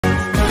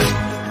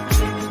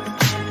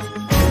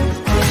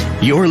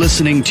You're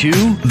listening to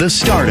The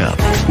Startup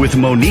with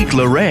Monique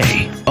Lore,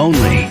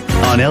 only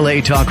on LA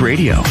Talk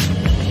Radio.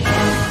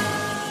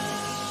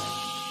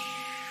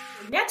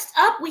 Next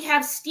up, we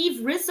have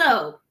Steve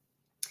Rizzo.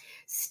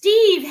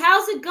 Steve,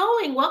 how's it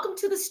going? Welcome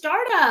to The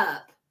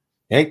Startup.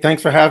 Hey,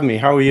 thanks for having me.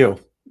 How are you?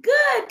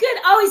 Good, good.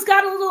 Oh, he's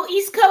got a little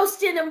East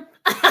Coast in him.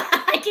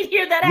 I can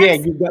hear that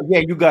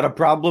accent. You got a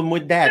problem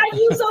with that. I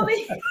use over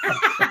here.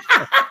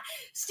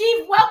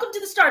 Steve, welcome to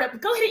The Startup.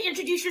 Go ahead and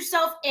introduce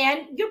yourself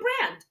and your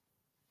brand.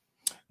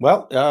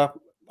 Well,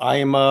 I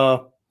am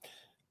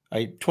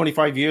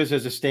 25 years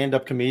as a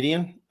stand-up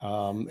comedian.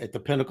 At the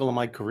pinnacle of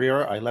my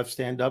career, I left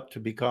stand-up to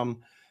become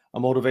a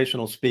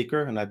motivational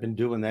speaker, and I've been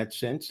doing that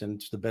since, and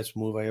it's the best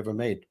move I ever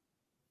made.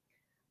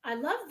 I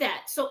love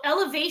that. So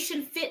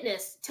Elevation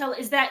Fitness,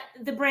 is that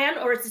the brand,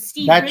 or it's a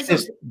Steve Rizzo?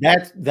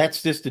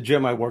 That's just the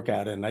gym I work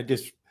at, and I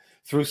just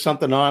threw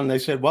something on, and they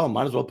said, well,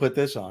 might as well put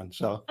this on.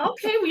 So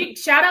okay,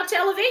 shout out to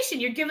Elevation.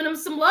 You're giving them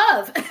some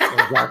love.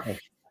 Exactly.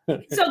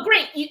 So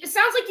great. It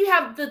sounds like you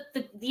have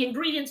the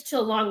ingredients to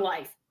a long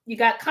life. You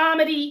got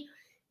comedy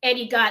and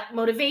you got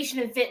motivation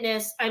and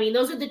fitness. I mean,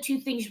 those are the two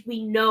things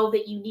we know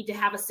that you need to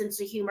have a sense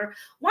of humor.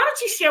 Why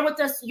don't you share with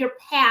us your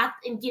path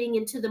in getting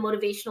into the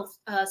motivational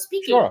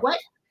speaking? Sure. What?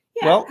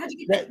 Yeah, well, how'd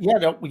you get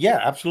that? yeah,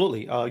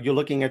 absolutely. You're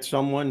looking at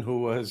someone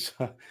who was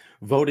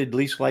voted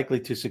least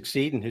likely to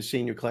succeed in his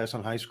senior class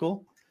in high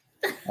school.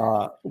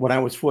 When I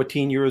was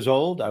 14 years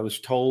old, I was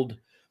told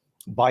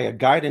by a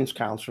guidance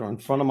counselor in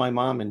front of my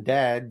mom and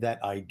dad that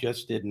I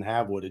just didn't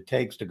have what it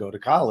takes to go to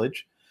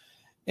college.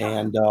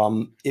 And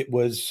it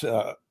was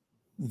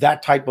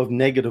that type of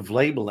negative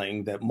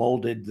labeling that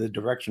molded the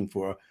direction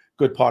for a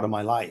good part of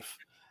my life.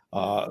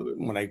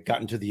 When I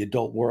got into the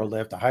adult world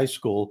after high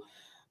school,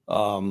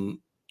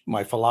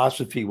 my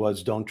philosophy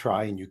was don't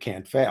try and you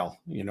can't fail,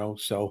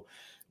 So,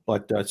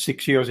 but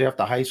 6 years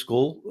after high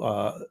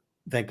school,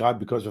 thank God,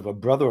 because of a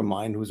brother of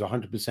mine who was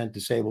 100%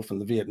 disabled from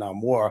the Vietnam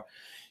War,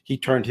 he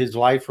turned his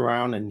life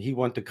around and he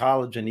went to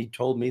college, and he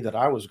told me that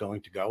I was going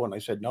to go. And I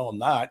said, no, I'm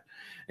not.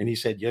 And he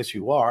said, yes,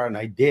 you are. And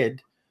I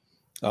did.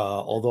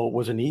 Although it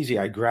wasn't easy,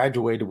 I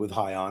graduated with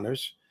high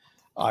honors.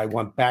 I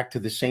went back to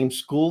the same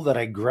school that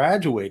I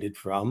graduated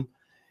from,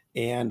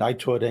 and I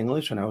taught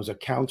English, and I was a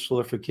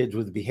counselor for kids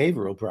with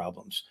behavioral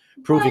problems,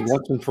 proving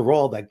once and for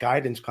all that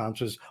guidance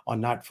counselors are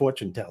not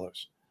fortune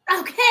tellers.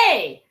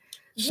 Okay.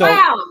 So,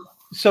 wow.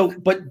 So,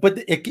 but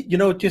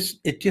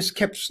it just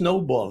kept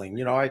snowballing.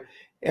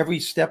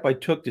 Every step I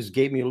took just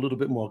gave me a little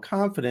bit more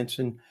confidence.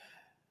 And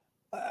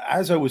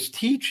as I was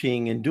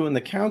teaching and doing the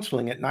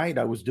counseling at night,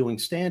 I was doing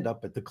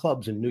stand-up at the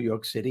clubs in New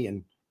York City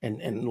and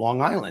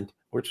Long Island,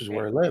 which is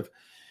where I live.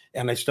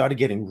 And I started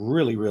getting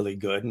really, really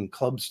good, and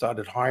clubs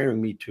started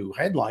hiring me to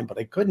headline, but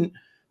I couldn't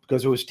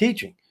because I was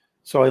teaching.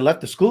 So I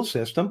left the school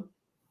system,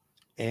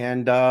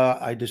 and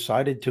I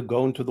decided to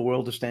go into the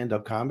world of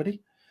stand-up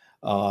comedy.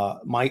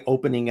 My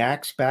opening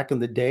acts back in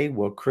the day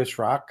were Chris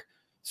Rock,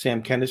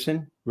 Sam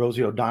Kinison,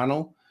 Rosie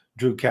O'Donnell,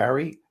 Drew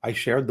Carey. I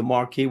shared the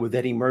marquee with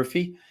Eddie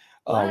Murphy,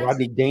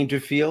 Rodney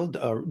Dangerfield,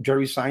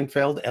 Jerry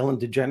Seinfeld, Ellen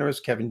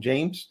DeGeneres, Kevin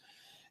James.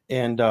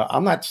 And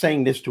I'm not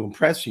saying this to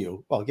impress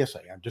you. Well, yes,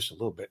 I am, just a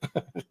little bit.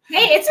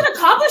 Hey, it's an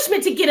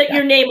accomplishment to get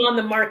your name on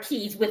the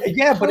marquees with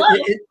yeah, but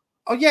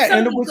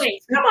and it was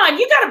great. Come on,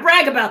 you got to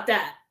brag about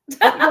that.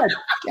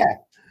 yeah,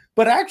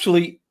 but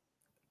actually,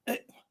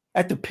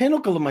 at the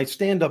pinnacle of my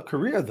stand-up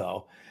career,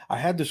 though, I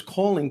had this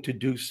calling to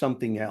do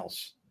something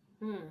else.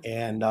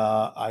 And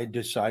I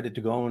decided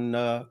to go, and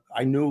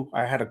I knew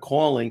I had a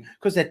calling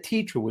because that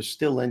teacher was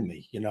still in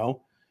me,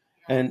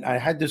 and I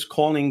had this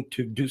calling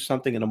to do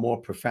something in a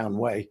more profound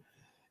way.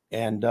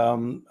 And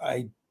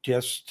I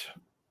just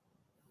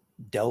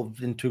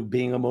delved into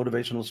being a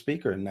motivational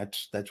speaker, and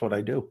that's what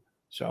I do.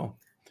 So,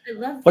 I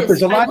love this. But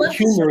there's a lot of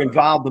humor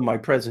involved in my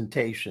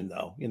presentation,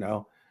 though,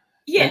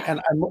 Yeah. And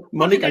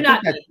Monique, I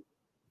think that,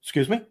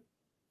 excuse me?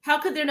 How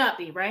could there not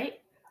be, right?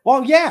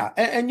 Well, yeah,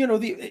 and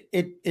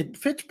it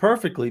fits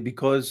perfectly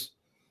because,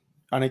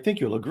 and I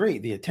think you'll agree,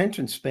 the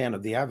attention span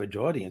of the average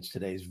audience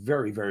today is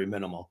very, very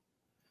minimal,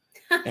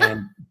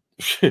 and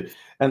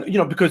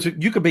because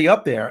you could be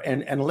up there,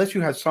 and unless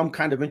you have some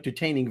kind of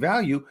entertaining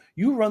value,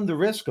 you run the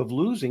risk of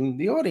losing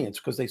the audience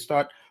because they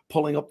start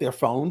pulling up their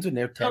phones and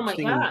they're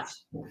texting. Oh my gosh!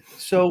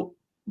 So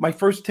my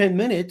first 10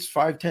 minutes,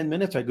 5-10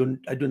 minutes, I do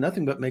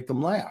nothing but make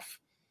them laugh.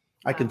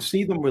 I can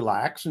see them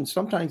relax, and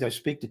sometimes I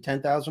speak to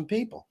 10,000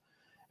 people.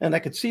 And I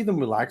could see them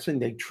relaxing.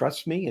 They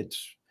trust me.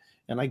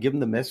 And I give them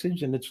the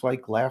message, and it's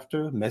like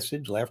laughter,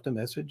 message,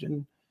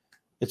 and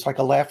it's like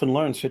a laugh and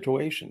learn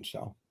situation.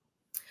 So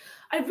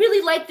I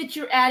really like that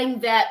you're adding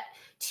that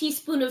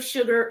teaspoon of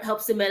sugar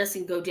helps the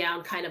medicine go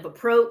down kind of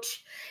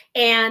approach.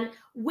 And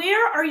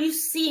where are you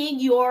seeing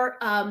your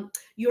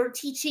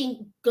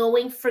teaching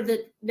going for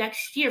the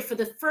next year, for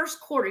the first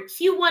quarter,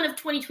 Q1 of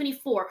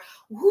 2024?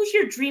 Who's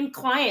your dream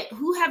client?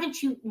 Who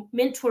haven't you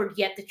mentored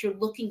yet that you're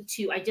looking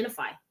to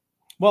identify?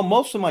 Well,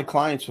 most of my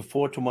clients are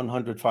Fortune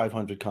 100,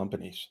 500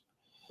 companies.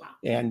 Wow.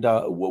 And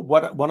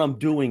what I'm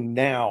doing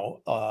now,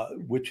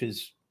 which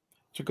is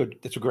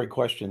it's a great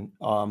question.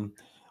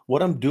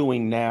 what I'm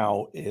doing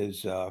now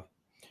is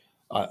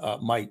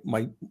my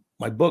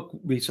book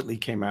recently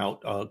came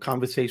out,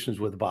 Conversations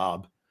with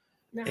Bob,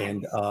 Nice.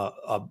 and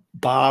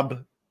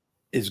Bob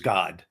is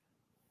God.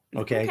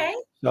 Okay. Okay.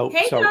 So,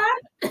 Hey, so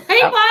God.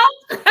 Hey, Bob.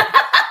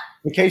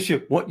 in case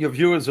your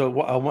viewers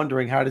are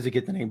wondering how does he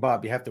get the name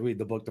Bob, you have to read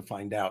the book to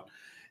find out.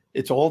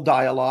 It's all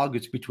dialogue.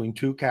 It's between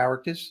two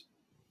characters,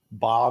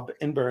 Bob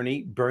and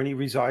Bernie. Bernie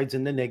resides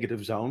in the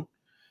negative zone,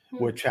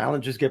 where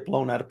challenges get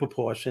blown out of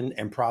proportion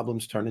and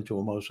problems turn into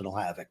emotional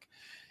havoc.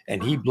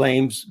 And he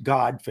blames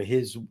God for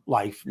his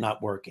life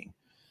not working.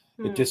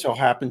 It just so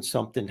happens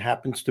something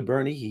happens to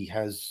Bernie. He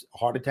has a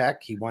heart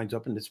attack. He winds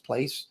up in this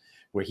place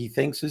where he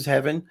thinks is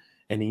heaven,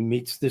 and he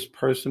meets this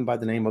person by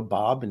the name of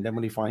Bob. And then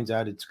when he finds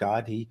out it's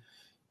God, he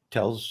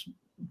tells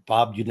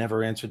Bob, "You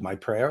never answered my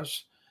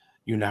prayers.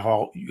 You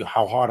know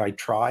how hard I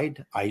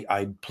tried.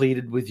 I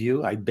pleaded with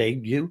you. I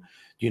begged you.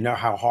 You know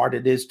how hard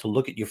it is to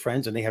look at your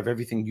friends and they have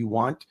everything you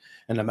want.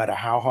 And no matter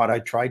how hard I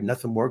tried,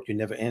 nothing worked. You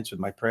never answered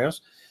my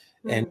prayers."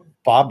 And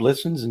Bob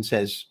listens and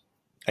says,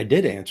 "I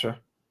did answer,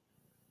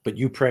 but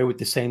you pray with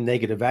the same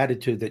negative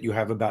attitude that you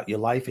have about your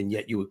life, and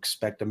yet you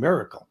expect a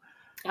miracle."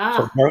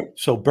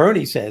 So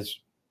Bernie says,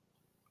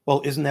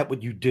 "Well, isn't that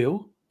what you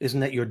do?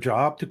 Isn't that your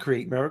job to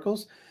create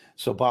miracles?"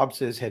 So Bob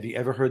says, "Have you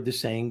ever heard the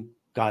saying,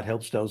 God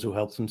helps those who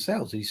help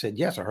themselves?" He said,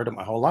 "Yes, I heard it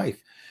my whole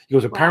life." He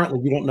goes, "Apparently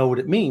you don't know what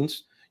it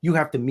means. You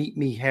have to meet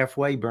me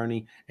halfway,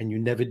 Bernie, and you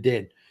never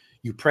did.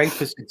 You pray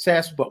for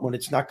success, but when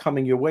it's not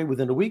coming your way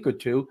within a week or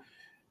two,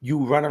 you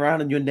run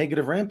around in your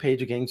negative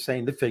rampage again,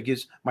 saying the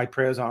figures, my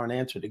prayers aren't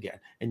answered again,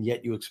 and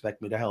yet you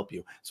expect me to help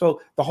you."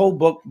 So the whole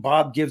book,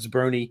 Bob gives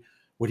Bernie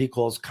what he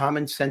calls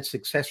common sense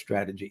success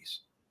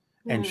strategies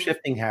and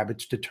shifting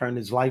habits to turn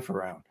his life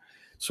around.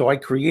 So I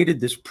created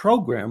this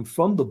program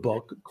from the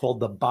book called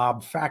the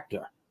Bob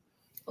Factor.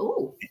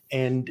 Oh.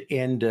 And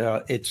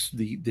it's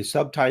the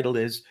subtitle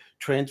is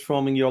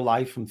Transforming Your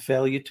Life from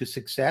Failure to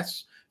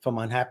Success, from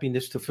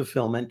Unhappiness to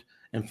Fulfillment,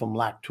 and from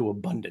Lack to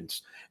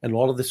Abundance. And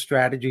all of the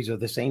strategies are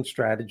the same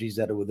strategies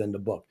that are within the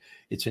book.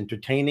 It's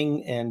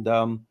entertaining, and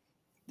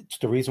it's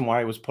the reason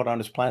why I was put on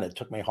this planet. It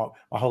took me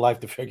my whole life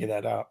to figure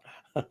that out.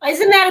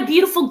 Isn't that a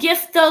beautiful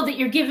gift, though, that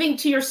you're giving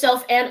to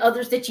yourself and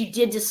others, that you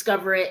did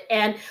discover it?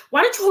 And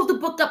why don't you hold the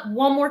book up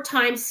one more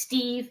time,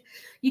 Steve?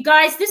 You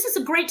guys, this is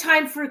a great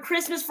time for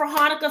Christmas, for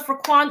Hanukkah,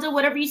 for Kwanzaa,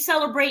 whatever you're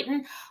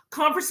celebrating.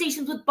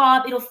 Conversations with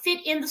Bob. It'll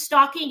fit in the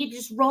stocking. You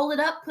just roll it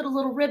up, put a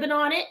little ribbon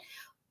on it,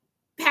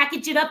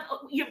 package it up.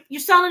 You're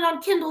selling it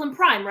on Kindle and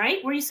Prime,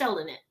 right? Where are you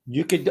selling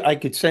it? I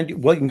could send you,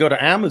 well, you can go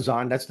to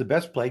Amazon. That's the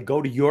best place.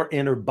 Go to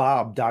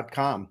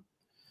yourinnerbob.com.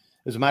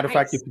 As a matter of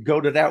fact, if you go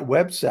to that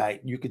website,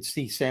 you could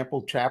see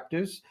sample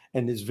chapters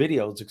and there's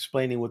videos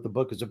explaining what the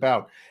book is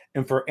about.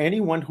 And for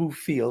anyone who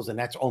feels, and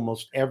that's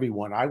almost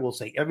everyone, I will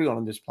say everyone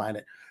on this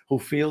planet who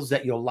feels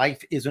that your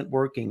life isn't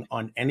working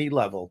on any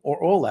level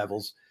or all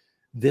levels,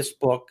 this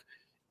book,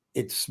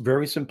 it's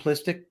very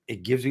simplistic.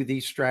 It gives you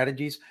these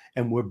strategies,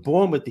 and we're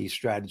born with these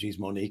strategies,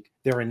 Monique.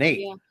 They're innate.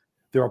 Yeah.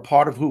 They're a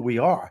part of who we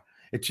are.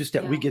 It's just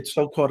that we get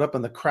so caught up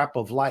in the crap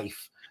of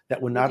life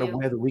that we're not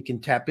aware that we can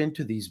tap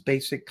into these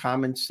basic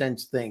common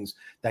sense things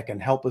that can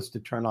help us to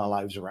turn our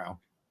lives around.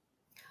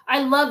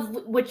 I love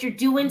what you're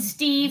doing,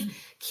 Steve.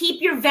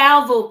 Keep your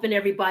valve open,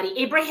 everybody.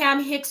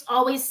 Abraham Hicks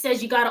always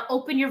says you got to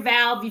open your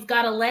valve. You've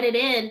got to let it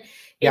in.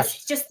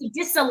 It's just the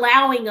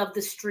disallowing of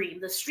the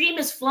stream. The stream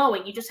is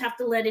flowing. You just have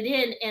to let it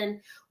in.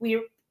 And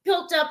we're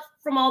built up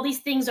from all these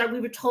things that we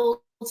were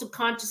told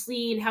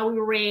subconsciously and how we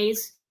were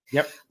raised.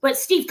 Yep. But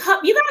Steve,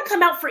 you got to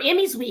come out for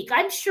Emmys week.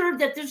 I'm sure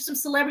that there's some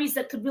celebrities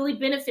that could really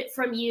benefit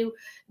from you.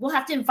 We'll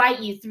have to invite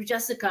you through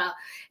Jessica.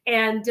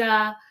 And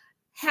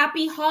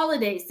happy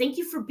holidays. Thank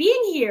you for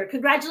being here.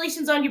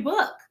 Congratulations on your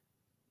book.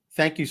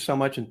 Thank you so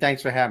much. And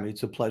thanks for having me.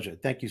 It's a pleasure.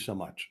 Thank you so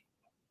much.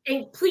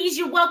 And please,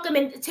 you're welcome.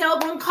 And tell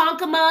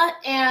Ronkonkoma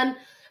and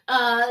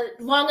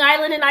Long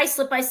Island and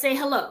Islip I say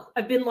hello.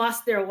 I've been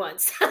lost there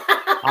once.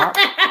 I'm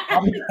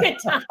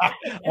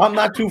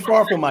not too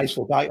far from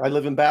Islip. I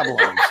live in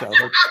Babylon. So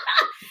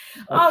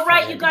all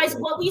right, you guys,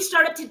 what we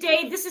start up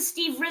today. This is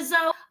Steve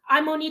Rizzo.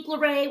 I'm Monique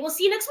Lore. We'll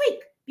see you next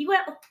week. Be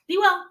well. Be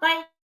well.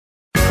 Bye.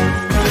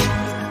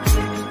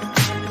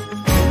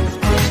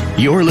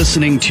 You're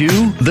listening to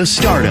The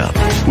Startup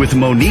with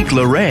Monique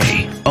Lore,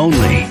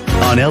 only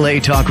on LA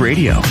Talk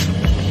Radio.